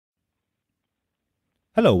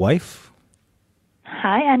Hello, wife.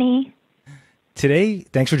 Hi, Annie. Today,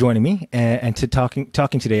 thanks for joining me and to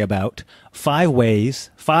talking today about five ways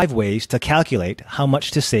to calculate how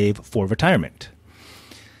much to save for retirement.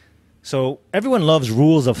 So everyone loves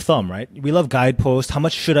rules of thumb, right? We love guideposts. How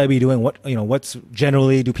much should I be doing? What's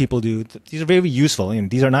generally do people do? These are very useful.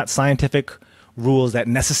 These are not scientific rules that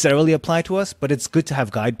necessarily apply to us, but it's good to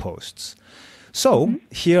have guideposts. So hmm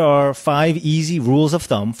here are five easy rules of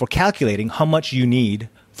thumb for calculating how much you need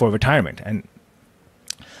for retirement. And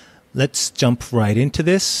let's jump right into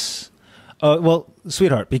this. Well,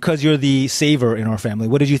 sweetheart, because you're the saver in our family,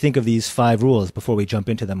 what did you think of these five rules before we jump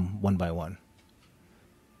into them one by one?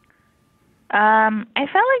 I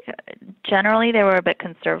felt like generally they were a bit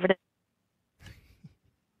conservative.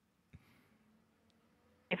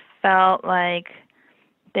 I felt like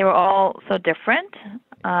they were all so different,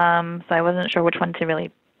 so I wasn't sure which one to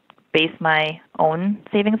really base my own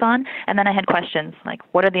savings on. And then I had questions like,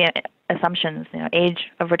 what are the assumptions? Age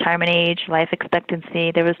of retirement age, life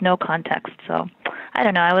expectancy. There was no context, so I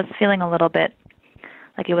don't know. I was feeling a little bit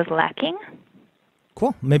like it was lacking.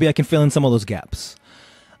 Cool. Maybe I can fill in some of those gaps.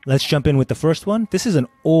 Let's jump in with the first one. This is an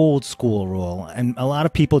old school rule, and a lot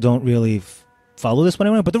of people don't really follow this one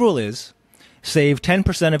anymore, but the rule is save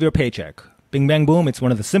 10% of your paycheck. Bing, bang, boom. It's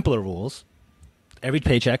one of the simpler rules. Every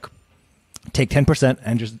paycheck, take 10%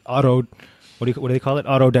 and just what do they call it?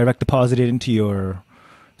 Auto direct deposit it into your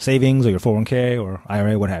savings or your 401k or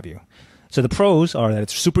IRA, what have you. So the pros are that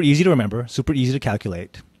it's super easy to remember, super easy to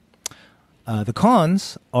calculate. The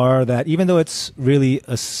cons are that even though it's really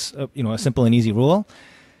a simple and easy rule,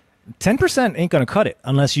 10% ain't going to cut it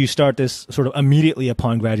unless you start this sort of immediately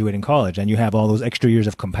upon graduating college and you have all those extra years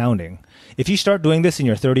of compounding. If you start doing this in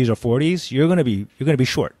your 30s or 40s, you're going to be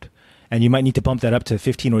short, and you might need to bump that up to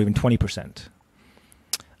 15 or even 20%.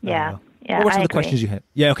 Yeah, What yeah, were some I of the agree. questions you had?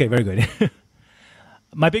 Yeah, okay, very good.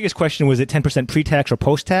 My biggest question was it 10% pre-tax or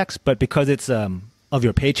post-tax, but because it's of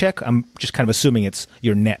your paycheck, I'm just kind of assuming it's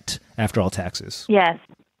your net after all taxes. Yes,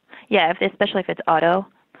 yeah, especially if it's auto.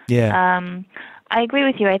 Yeah. Um, I agree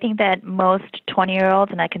with you. I think that most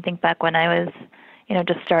 20-year-olds, and I can think back when I was,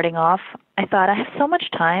 just starting off, I thought I have so much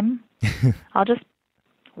time. I'll just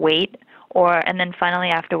wait. And then finally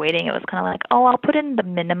after waiting, it was kind of like, oh, I'll put in the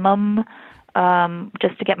minimum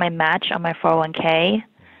just to get my match on my 401k.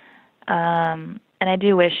 And I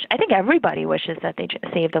think everybody wishes that they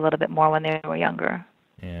saved a little bit more when they were younger,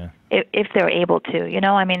 Yeah. if they were able to.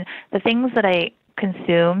 I mean, the things that I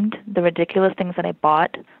consumed, the ridiculous things that I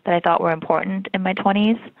bought that I thought were important in my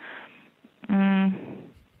 20s, mm,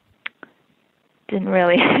 didn't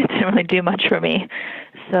really didn't really do much for me.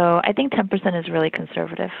 So I think 10% is really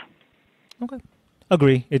conservative. Okay.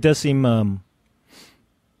 Agree. It does seem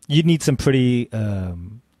you'd need some pretty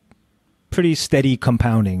steady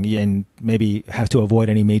compounding and maybe have to avoid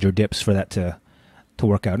any major dips for that to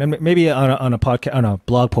work out. And maybe on a podcast, on a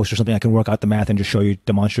blog post or something, I can work out the math and just show you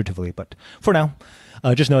demonstratively. But for now,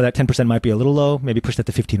 just know that 10% might be a little low. Maybe push that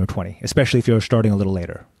to 15 or 20, especially if you're starting a little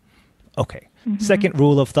later. Okay. hmm Second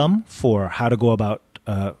rule of thumb for how to go about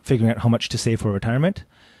figuring out how much to save for retirement: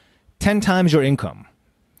 10 times your income.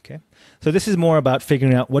 Okay. So this is more about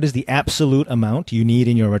figuring out what is the absolute amount you need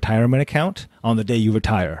in your retirement account on the day you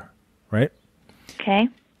retire, right? Okay.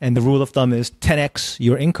 And the rule of thumb is 10x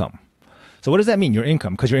your income. So what does that mean, your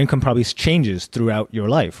income? Because your income probably changes throughout your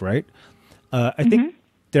life, right? I think hmm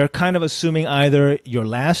they're kind of assuming either your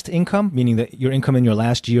last income, meaning that your income in your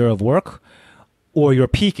last year of work, or your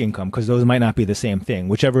peak income, because those might not be the same thing,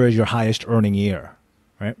 whichever is your highest earning year,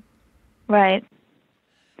 right? Right.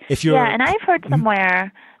 If Yeah, you're, and I've heard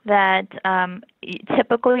somewhere that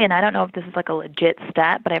typically, and I don't know if this is like a legit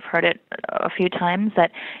stat, but I've heard it a few times,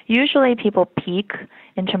 that usually people peak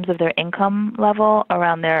in terms of their income level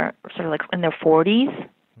around their sort of like in their 40s,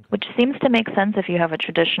 which seems to make sense if you have a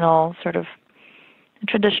traditional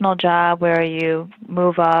job where you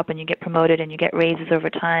move up and you get promoted and you get raises over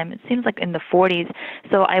time. It seems like in the 40s.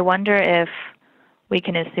 So I wonder if we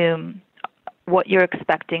can assume what you're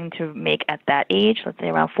expecting to make at that age, let's say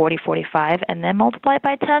around 40, 45, and then multiply it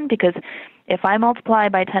by 10, because if I multiply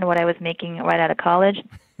by 10 what I was making right out of college,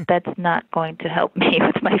 that's not going to help me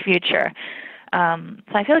with my future. So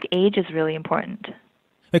I feel like age is really important.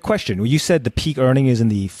 a question, well, you said the peak earning is in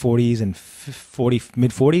the 40s and 40,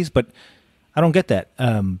 mid 40s, but I don't get that.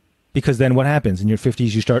 Because then what happens in your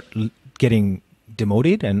 50s? You start getting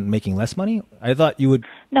demoted and making less money. I thought you would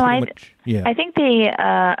No, pretty I much, yeah. I think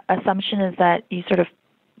the assumption is that you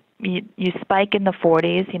spike in the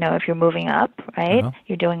 40s, if you're moving up, right? Uh-huh.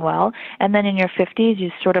 You're doing well. And then in your 50s,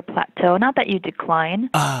 you sort of plateau. Not that you decline,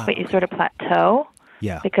 Ah, but you okay. sort of plateau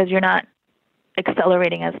Yeah. because you're not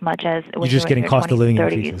accelerating as much as when You're just you're in getting your cost of 20s, living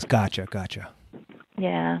 30s. increases. Gotcha.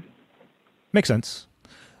 Yeah. Makes sense.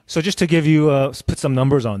 So just to give you, put some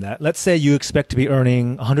numbers on that. Let's say you expect to be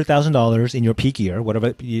earning $100,000 in your peak year,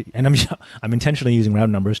 whatever. And I'm intentionally using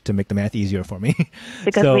round numbers to make the math easier for me.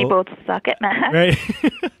 Because we both suck at math. Right.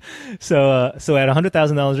 So at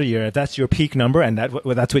 $100,000 a year, if that's your peak number, and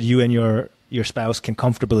that's what you and your spouse can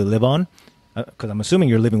comfortably live on, because I'm assuming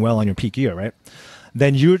you're living well on your peak year, right?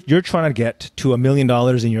 Then you're trying to get to $1 million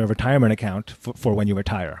in your retirement account for when you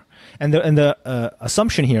retire. And the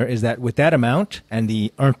assumption here is that with that amount and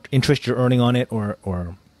the interest you're earning on it,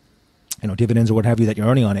 or dividends or what have you that you're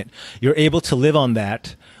earning on it, you're able to live on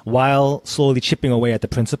that while slowly chipping away at the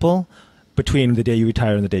principal between the day you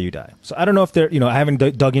retire and the day you die. So I don't know if I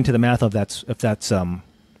haven't dug into the math of if that's going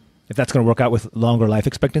to work out with longer life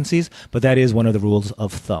expectancies, but that is one of the rules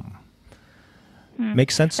of thumb.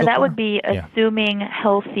 Makes sense. And so that far? would be assuming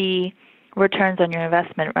healthy returns on your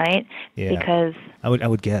investment, right? Yeah. Because I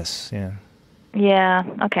would guess. Yeah. Yeah.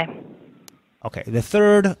 Okay. Okay. The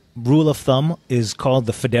third rule of thumb is called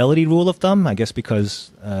the Fidelity rule of thumb, I guess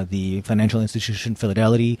because the financial institution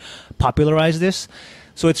Fidelity popularized this.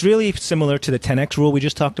 So it's really similar to the 10x rule we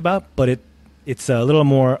just talked about, but it's a little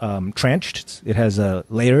more trenched. It has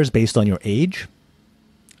layers based on your age.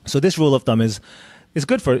 So this rule of thumb is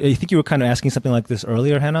good for, I think you were kind of asking something like this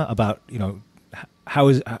earlier, Hannah, about,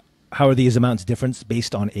 how are these amounts different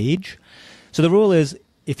based on age? So the rule is,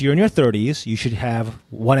 if you're in your 30s, you should have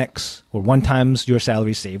 1x or 1 times your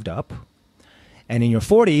salary saved up. And in your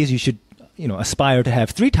 40s, you should, aspire to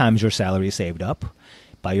have 3 times your salary saved up.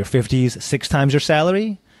 By your 50s, 6 times your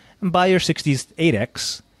salary. And by your 60s,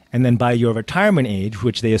 8x. And then by your retirement age,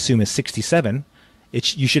 which they assume is 67,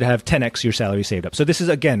 you should have 10x your salary saved up. So this is,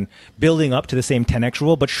 again, building up to the same 10x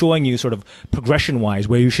rule, but showing you sort of progression-wise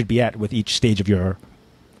where you should be at with each stage of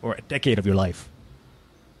or a decade of your life.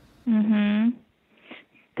 Mm-hmm.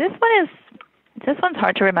 This one's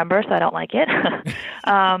hard to remember, so I don't like it.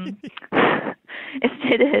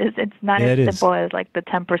 It is. It's not as simple as like the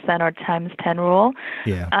 10% or times 10 rule.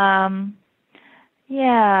 Yeah.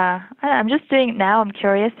 Yeah. I'm just doing it now. I'm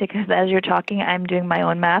curious because as you're talking, I'm doing my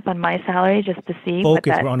own math on my salary just to see what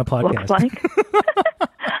that we're on a podcast. looks like.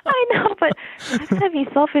 I know, but I'm going to be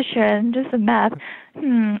selfish here and do some math.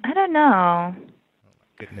 I don't know.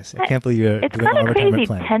 Goodness, I can't believe you're it's doing kind a of retirement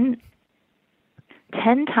crazy. plan.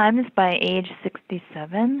 10 times by age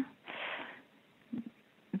 67.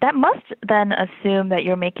 That must then assume that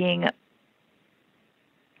you're making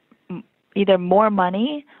either more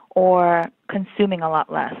money or consuming a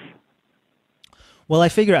lot less. Well, I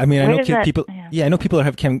figure. I mean, I know people. Yeah, I know people are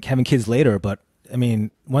having kids later, but I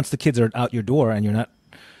mean, once the kids are out your door and you're not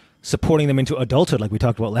supporting them into adulthood, like we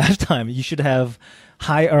talked about last time, you should have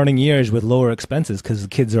high earning years with lower expenses because the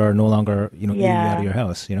kids are no longer, eating you out of your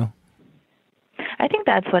house. I think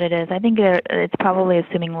that's what it is. I think it's probably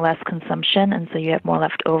assuming less consumption, and so you have more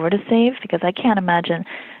left over to save, because I can't imagine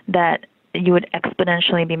that you would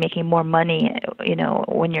exponentially be making more money,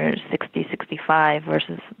 when you're 60, 65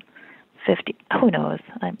 versus 50. Who knows?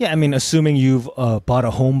 Yeah, I mean, assuming you've bought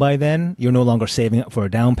a home by then, you're no longer saving up for a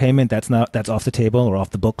down payment. That's off the table or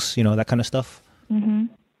off the books, that kind of stuff. Mm-hmm.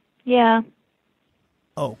 Yeah.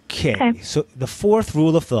 Okay. So the fourth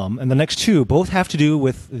rule of thumb and the next two both have to do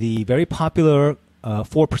with the very popular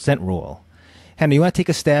 4% rule. Hannah, you want to take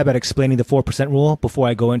a stab at explaining the 4% rule before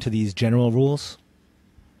I go into these general rules?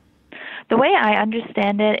 The way I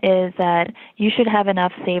understand it is that you should have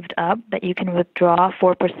enough saved up that you can withdraw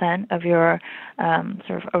 4% of your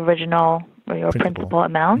sort of original or your principal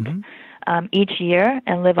amount each year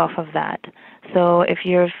and live off of that. So if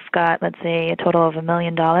you've got, let's say, a total of $1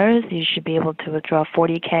 million, you should be able to withdraw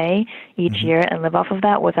 $40K each year and live off of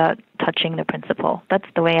that without touching the principal. That's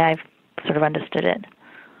the way I've sort of understood it.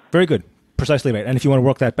 Very good. Precisely right. And if you want to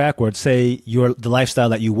work that backwards, say the lifestyle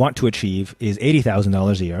that you want to achieve is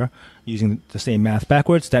 $80,000 a year, using the same math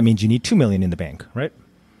backwards, that means you need $2 million in the bank, right?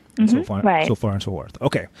 And so far and so forth.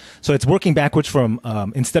 Okay. So it's working backwards from,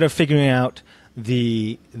 instead of figuring out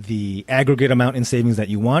the aggregate amount in savings that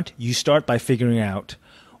you want, you start by figuring out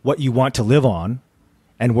what you want to live on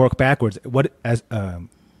and work backwards. What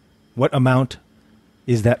amount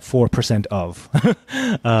is that 4%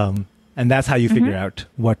 of? And that's how you figure out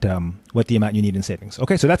what the amount you need in savings.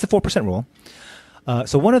 Okay, so that's the 4% rule.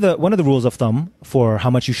 So one of the rules of thumb for how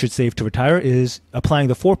much you should save to retire is applying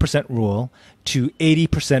the 4% rule to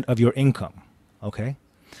 80% of your income. Okay,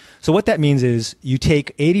 so what that means is you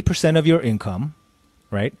take 80% of your income,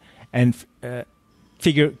 right, and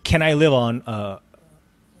figure, can I live on? Hold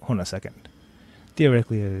on a second.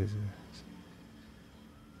 Theoretically,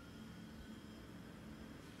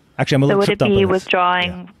 Actually, I'm a So little would it tripped up be on this.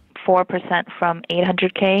 withdrawing 4% from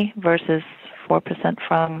 800K versus 4%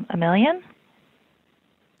 from a million?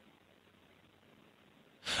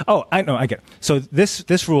 Oh, I know, I get it. So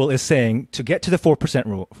this rule is saying to get to the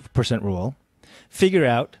 4% rule, figure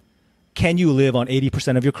out, can you live on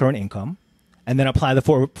 80% of your current income, and then apply the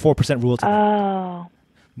 4% rule to that. Oh,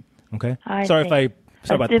 Okay. I Sorry see. if I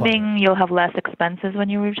sorry about the pause Assuming there. you'll have less expenses when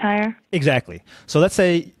you retire? Exactly. So let's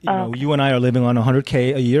say Okay. you and I are living on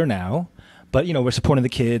 100K a year now, but we're supporting the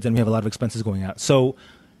kids and we have a lot of expenses going out. So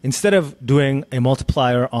instead of doing a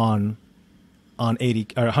multiplier on 80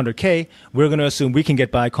 or 100K, we're going to assume we can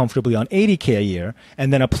get by comfortably on 80K a year,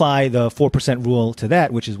 and then apply the 4% rule to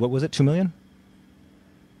that, which is, what was it, 2 million?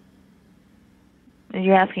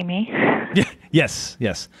 You're asking me? Yeah. Yes.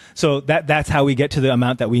 So that's how we get to the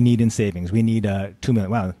amount that we need in savings. We need 2 million.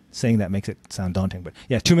 Wow, saying that makes it sound daunting, but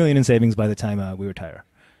yeah, 2 million in savings by the time we retire.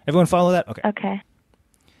 Everyone follow that? Okay. Okay.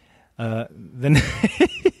 Then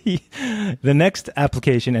the next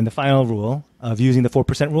application and the final rule of using the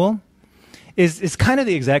 4% rule is kind of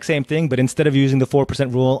the exact same thing, but instead of using the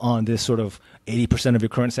 4% rule on this sort of 80% of your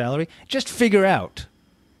current salary, just figure out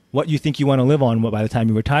what you think you want to live on by the time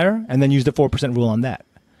you retire, and then use the 4% rule on that.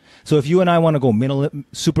 So if you and I want to go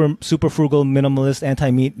super frugal, minimalist,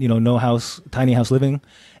 anti-meat, no house, tiny house living,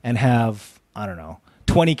 and have, I don't know,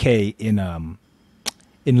 20K in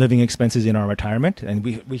living expenses in our retirement, and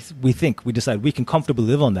we decide we can comfortably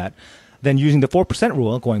live on that, then using the 4%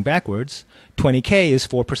 rule, going backwards, 20K is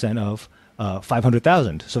 4% of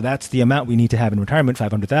 500,000. So that's the amount we need to have in retirement,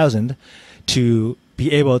 500,000, to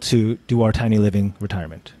be able to do our tiny living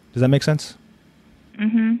retirement. Does that make sense?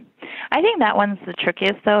 Mm-hmm. I think that one's the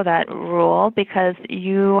trickiest, though, that rule, because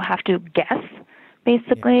you have to guess,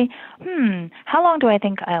 basically. Yeah. How long do I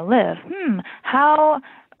think I'll live? How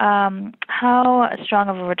strong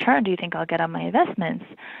of a return do you think I'll get on my investments?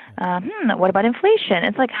 What about inflation?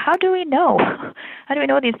 It's like, how do we know? How do we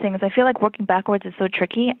know these things? I feel like working backwards is so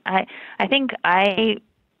tricky. I think I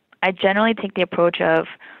generally take the approach of,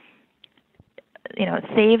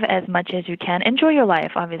 save as much as you can. Enjoy your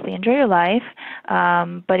life, obviously. Enjoy your life.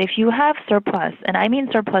 But if you have surplus, and I mean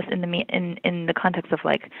surplus in the context of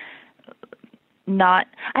like, not,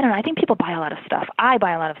 I don't know, I think people buy a lot of stuff. I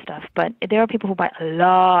buy a lot of stuff, but there are people who buy a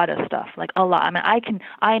lot of stuff, like a lot. I mean,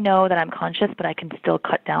 I know that I'm conscious, but I can still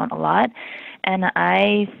cut down a lot. And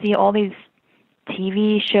I see all these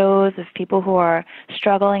TV shows of people who are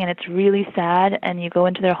struggling, and it's really sad, and you go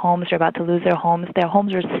into their homes, they're about to lose their homes. Their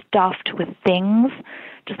homes are stuffed with things,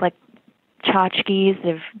 just like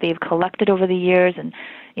tchotchkes they've collected over the years, and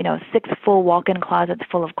 6 full walk-in closets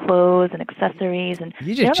full of clothes and accessories, and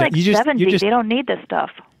they're like 70. They don't need this stuff.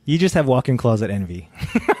 You just have walk-in closet envy.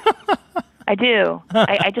 I do.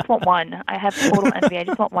 I just want one. I have total envy. I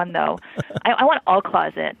just want one, though. I want all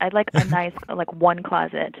closet. I'd like a nice, like, one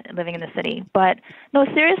closet living in the city. But, no,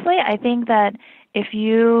 seriously, I think that if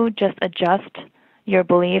you just adjust your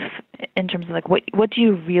belief in terms of, like, what do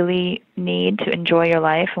you really need to enjoy your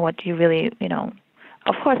life, and what do you really,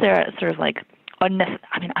 of course there are sort of, like, I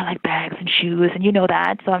mean, I like bags and shoes, and you know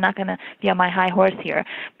that, so I'm not going to be on my high horse here.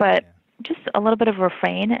 But just a little bit of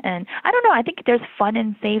refrain, and I don't know, I think there's fun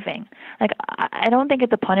in saving. Like, I don't think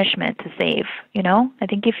it's a punishment to save, I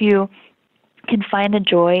think if you can find a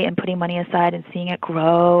joy in putting money aside and seeing it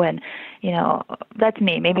grow, and, that's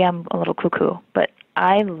me. Maybe I'm a little cuckoo, but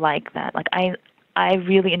I like that. Like, I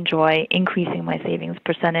really enjoy increasing my savings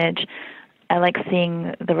percentage. I like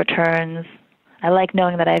seeing the returns. I like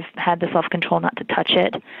knowing that I've had the self-control not to touch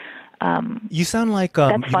it. You sound like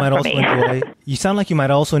you might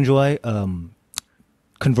also enjoy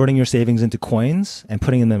converting your savings into coins and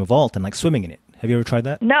putting them in a vault and like swimming in it. Have you ever tried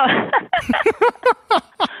that? No.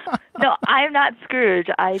 No, I'm not Scrooge.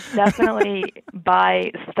 I definitely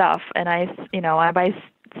buy stuff, and I buy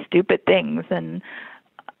stupid things, and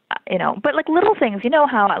but like little things. You know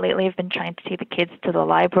how lately I've been trying to take the kids to the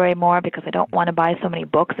library more because I don't want to buy so many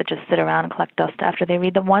books that just sit around and collect dust after they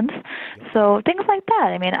read them once. So things like that.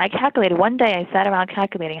 I mean, I calculated. One day I sat around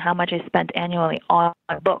calculating how much I spent annually on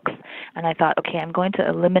books, and I thought, okay, I'm going to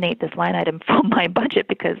eliminate this line item from my budget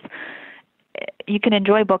because you can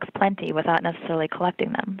enjoy books plenty without necessarily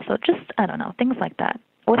collecting them. So just, I don't know, things like that.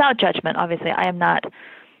 Without judgment, obviously. I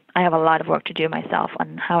have a lot of work to do myself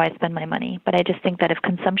on how I spend my money. But I just think that if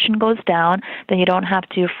consumption goes down, then you don't have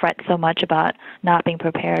to fret so much about not being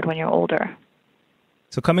prepared when you're older.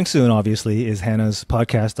 So coming soon, obviously, is Hannah's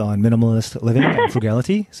podcast on minimalist living and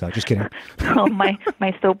frugality. So just kidding. Oh, my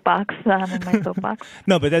soapbox. I'm in my soapbox.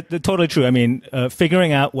 No, but that's totally true. I mean,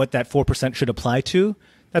 figuring out what that 4% should apply to,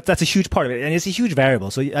 that's a huge part of it, and it's a huge variable.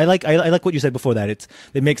 So I like what you said before that.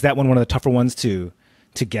 It makes that one of the tougher ones to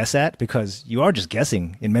to guess at, because you are just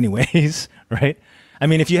guessing in many ways, right? I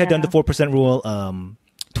mean, if you had done the 4% rule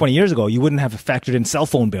 20 years ago, you wouldn't have factored in cell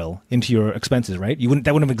phone bill into your expenses, right?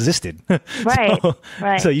 That wouldn't have existed. Right, so,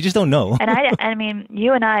 right. So you just don't know. And I mean,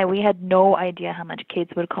 you and I, we had no idea how much kids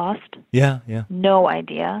would cost. Yeah. No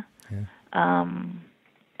idea. Yeah.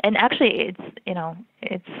 And actually,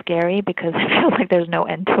 it's scary because I feel like there's no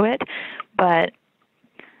end to it. But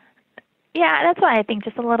yeah, that's why I think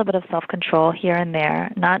just a little bit of self-control here and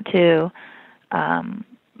there, not to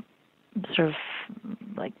sort of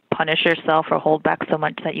like punish yourself or hold back so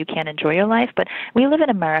much that you can't enjoy your life. But we live in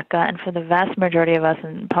America, and for the vast majority of us,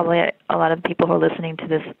 and probably a lot of the people who are listening to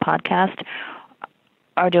this podcast,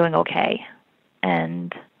 are doing okay,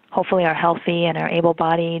 and hopefully are healthy and are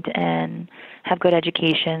able-bodied and have good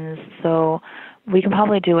educations. So we can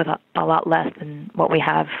probably do with a lot less than what we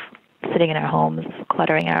have sitting in our homes,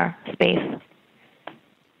 cluttering our space.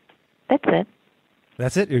 That's it.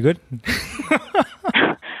 That's it? You're good?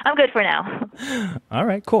 I'm good for now. All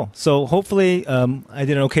right, cool. So hopefully we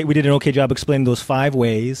did an okay job explaining those 5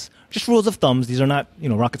 ways, just rules of thumbs. These are not,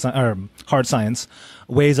 rocket science or hard science,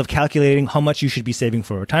 ways of calculating how much you should be saving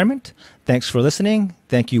for retirement. Thanks for listening.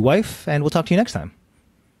 Thank you, wife, and we'll talk to you next time.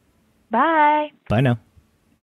 Bye. Bye now.